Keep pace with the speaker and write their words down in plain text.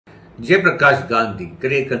Jayaprakash Gandhi,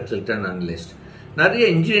 career consultant analyst. நிறைய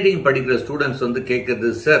engineering படிக்கிற students வந்து கேட்குறது,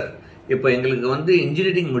 சார் இப்போ எங்களுக்கு வந்து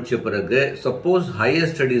இன்ஜினியரிங் முடிச்ச பிறகு சப்போஸ் ஹையர்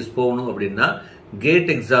ஸ்டடீஸ் போகணும் அப்படின்னா கேட்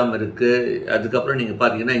எக்ஸாம் இருக்கு, அதுக்கப்புறம் நீங்க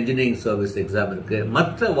பாத்தீங்கன்னா இன்ஜினியரிங் சர்வீஸ் எக்ஸாம் இருக்கு,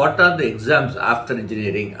 மற்ற what are the exams after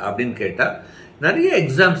engineering அப்படின்னு கேட்டா நிறைய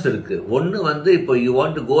எக்ஸாம்ஸ் இருக்கு. ஒன்னு வந்து இப்போ you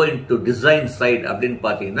want to go in to design side அப்படின்னு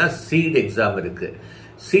பாத்தீங்கன்னா சீட் எக்ஸாம் இருக்கு.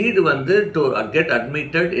 சீட் வந்து to get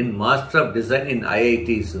admitted in master of design in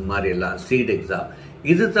IITs மாதிரி எல்லாம் சீட் எக்ஸாம்.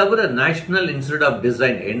 இது தவிர national institute of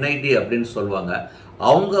design NIT அப்படின்னு சொல்லுவாங்க,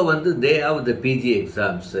 அவங்க வந்து they have the PG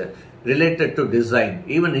exams related to design.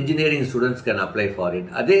 Even engineering students can apply for it.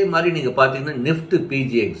 அதே மாதிரி நீங்க பாத்தீங்கன்னா நிஃப்ட்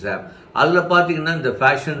பிஜி எக்ஸாம், அதில் பார்த்தீங்கன்னா இந்த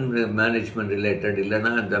ஃபேஷன் மேனேஜ்மெண்ட் ரிலேட்டட்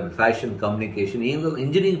இல்லைன்னா இந்த ஃபேஷன் கம்யூனிகேஷன்,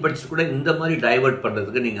 இன்ஜினியரிங் படிச்சுட்டு கூட இந்த மாதிரி டைவர்ட்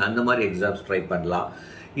பண்ணுறதுக்கு நீங்கள் அந்த மாதிரி எக்ஸாம்ஸ் ட்ரை பண்ணலாம்.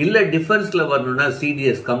 இல்லை டிஃபென்ஸில் வரணும்னா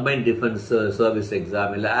CTS combined defence service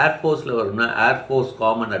exam, இல்லை ஏர்ஃபோர்ஸில் வரணும்னா air force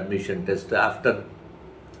common admission test after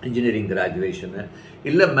engineering graduation,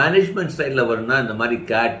 இல்லை மேனேஜ்மெண்ட் சைடில் வரணும்னா இந்த மாதிரி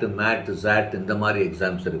கேட் மேட் சாட் இந்த மாதிரி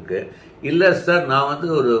எக்ஸாம்ஸ் இருக்குது. இல்லை சார் நான்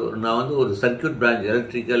வந்து ஒரு சர்க்கியூட் பிரான்ச்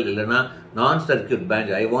எலக்ட்ரிக்கல் இல்லைன்னா நான் circuit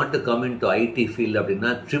branch I want to come in to IT field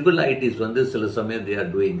அப்படின்னா ட்ரிபிள் ஐடிஸ் வந்து சில சமயம் தே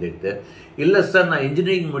ஆர் டூயிங் இட். இல்லை சார் நான்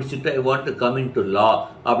இன்ஜினியரிங் முடிச்சுட்டு I want to come in to லா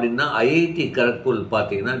அப்படின்னா ஐஐடி கரக்பூர்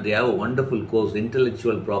பார்த்தீங்கன்னா they have wonderful course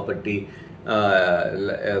intellectual property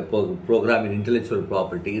program in intellectual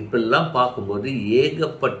property. இப்பெல்லாம் பார்க்கும்போது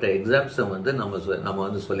ஏகப்பட்ட எக்ஸாம்ஸை வந்து நம்ம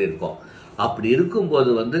வந்து சொல்லியிருக்கோம். அப்படி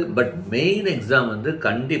இருக்கும்போது வந்து பட் மெயின் எக்ஸாம் வந்து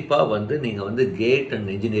கண்டிப்பாக வந்து நீங்கள் வந்து கேட் அண்ட்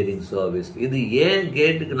இன்ஜினியரிங் சர்வீஸ். இது ஏன்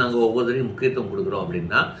கேட்டுக்கு நாங்கள் ஒவ்வொருத்தரையும் முக்கியத்துவம் கொடுக்குறோம்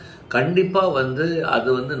அப்படின்னா கண்டிப்பாக வந்து அது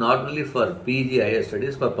வந்து not only for PG higher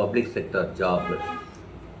studies, for public sector job.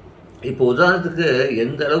 இப்போ உதாரணத்துக்கு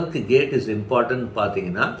எந்த அளவுக்கு கேட் இஸ் இம்பார்ட்டன்ட்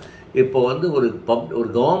பார்த்தீங்கன்னா, இப்போ வந்து ஒரு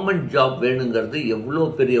கவர்மெண்ட் ஜாப் வேணுங்கிறது எவ்வளோ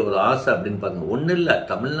பெரிய ஒரு ஆசை அப்படின்னு பாருங்க. ஒன்றும் இல்லை,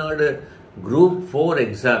 தமிழ்நாடு குரூப் 4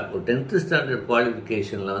 எக்ஸாம் ஒரு 10th ஸ்டாண்டர்ட்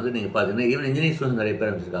குவாலிஃபிகேஷனில் வந்து நீங்கள் பார்த்தீங்கன்னா ஈவன் இன்ஜினியரிங் ஸ்டூடெண்ட்ஸ் நிறைய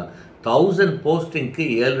பேர் வச்சுருக்காங்க. 1000 போஸ்டிங்க்கு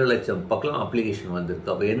 7 லட்சம் பக்கம் அப்ளிகேஷன்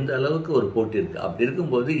வந்திருக்கு. அப்போ எந்த அளவுக்கு ஒரு போட்டி இருக்குது. அப்படி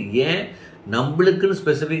இருக்கும்போது ஏன் நம்மளுக்குன்னு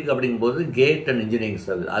ஸ்பெசிஃபிக் அப்படிங்கும்போது கேட் அண்ட் இன்ஜினியரிங்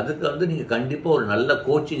சர்வீஸ் அதுக்கு வந்து நீங்கள் கண்டிப்பாக ஒரு நல்ல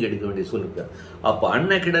கோச்சிங் எடுக்க வேண்டிய சொல்லுங்க. அப்போ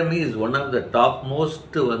Unacademy is one of the top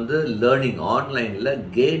most வந்து லேர்னிங் ஆன்லைனில்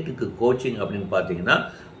கேட்டுக்கு கோச்சிங் அப்படின்னு பார்த்தீங்கன்னா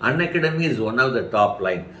Unacademy is one of the top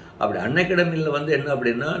line. அப்படி அன்அகாடமியில் வந்து என்ன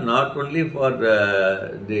அப்படின்னா not only for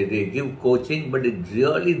they give coaching but it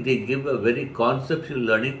really they give a very conceptual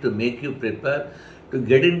learning to make you prepare to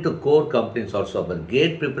get into core companies also. But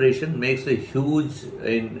gate preparation makes a huge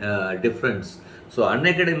difference. So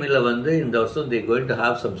unacademy la vandu in the also they are going to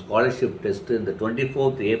have some scholarship test in the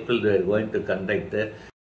 24th April they are going to conduct.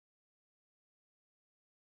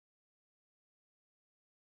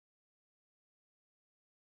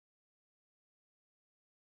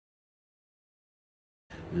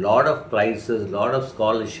 Lot of prizes, lot of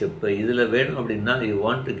scholarship. இதில் வேணும் அப்படின்னா you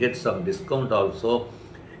want to get some discount also,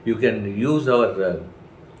 you can use our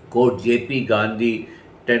code JP Gandhi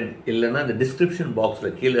 10 இல்லைன்னா இந்த description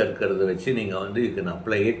பாக்ஸில் கீழே இருக்கிறத வச்சு நீங்கள் வந்து you can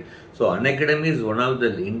apply it. So Unacademy is one of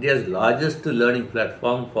the India's largest learning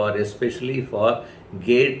platform for especially for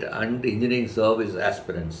GATE and engineering service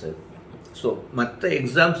aspirants. So மற்ற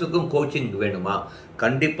எக்ஸாம்ஸுக்கும் coaching வேணுமா?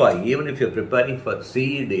 கண்டிப்பாக even if you preparing for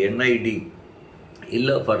seat NIT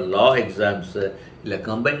இல்லை for law exams இல்லை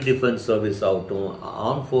combined defence service ஆகட்டும்,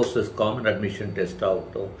 arm forces common admission test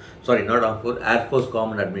ஆகட்டும், sorry not arm force air force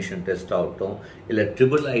common admission test ஆகட்டும், இல்லை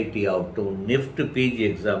triple ID ஆகட்டும், நிஃப்ட் பிஜி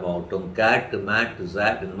எக்ஸாம் ஆகட்டும், கேட் மேட்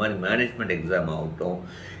சாட் இந்த மாதிரி மேனேஜ்மெண்ட் எக்ஸாம் ஆகட்டும்,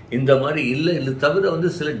 இந்த மாதிரி இது தவிர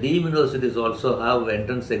வந்து சில team universities also have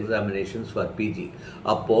entrance examinations for PG.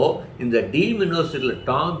 அப்போது இந்த டீம் யூனிவர்சிட்டியில்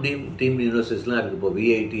டாப் டீம் யூனிவர்சிட்டிஸ்லாம் இருக்குது. இப்போ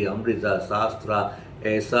விஐடி, அம்ரிதா, சாஸ்திரா,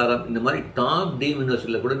 எஸ்ஆர்எம் இந்த மாதிரி டாப் டீம்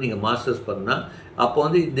யூனிவர்சிட்டியில் கூட நீங்கள் மாஸ்டர்ஸ் பண்ணால் அப்போ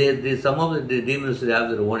வந்து some of the team university have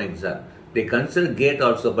their own exam. they consider gate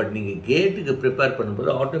also. But நீங்கள் கேட்டுக்கு ப்ரிப்பேர்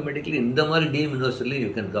பண்ணும்போது ஆட்டோமேட்டிக்லி இந்த மாதிரி டீம் யூனிவர்சிட்டியில் you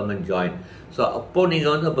can come and join. So அப்போ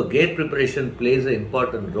நீங்கள் வந்து அப்போ கேட் ப்ரிப்பரேஷன் பிளேஸ் அ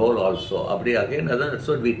இம்பார்ட்டன்ட் ரோல் ஆல்சோ. அப்படி அகைன் அதான்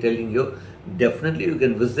it's what we telling you. Definitely you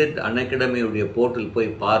can visit அன்அகாடமியுடைய portal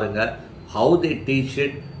போய் பாருங்கள் how they teach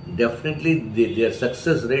it. Definitely their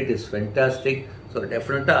success rate is fantastic. So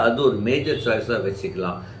டெஃபினட்டாக அது ஒரு மேஜர் சாய்ஸாக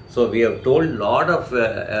வச்சுக்கலாம். So we have told lot of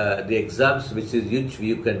the exams which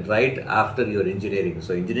you can write after your engineering.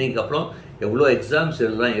 So engineering அப்புறம் எவ்வளோ exams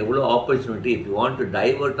எழுதலாம், எவ்வளோ opportunity. If you want to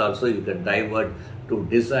divert also you can divert to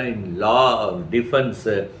design, law, defence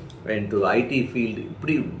and to IT field,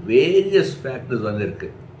 இப்படி various factors வந்து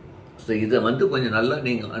இருக்குது. So இதை வந்து கொஞ்சம் நல்லா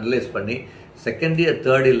நீங்கள் அனலைஸ் பண்ணி second year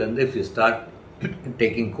third இயர்லேருந்து if you start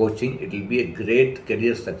taking coaching, it will be a great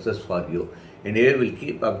career success for you. Anyway, we'll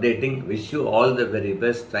keep updating. Wish you all the very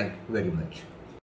best. Thank you very much.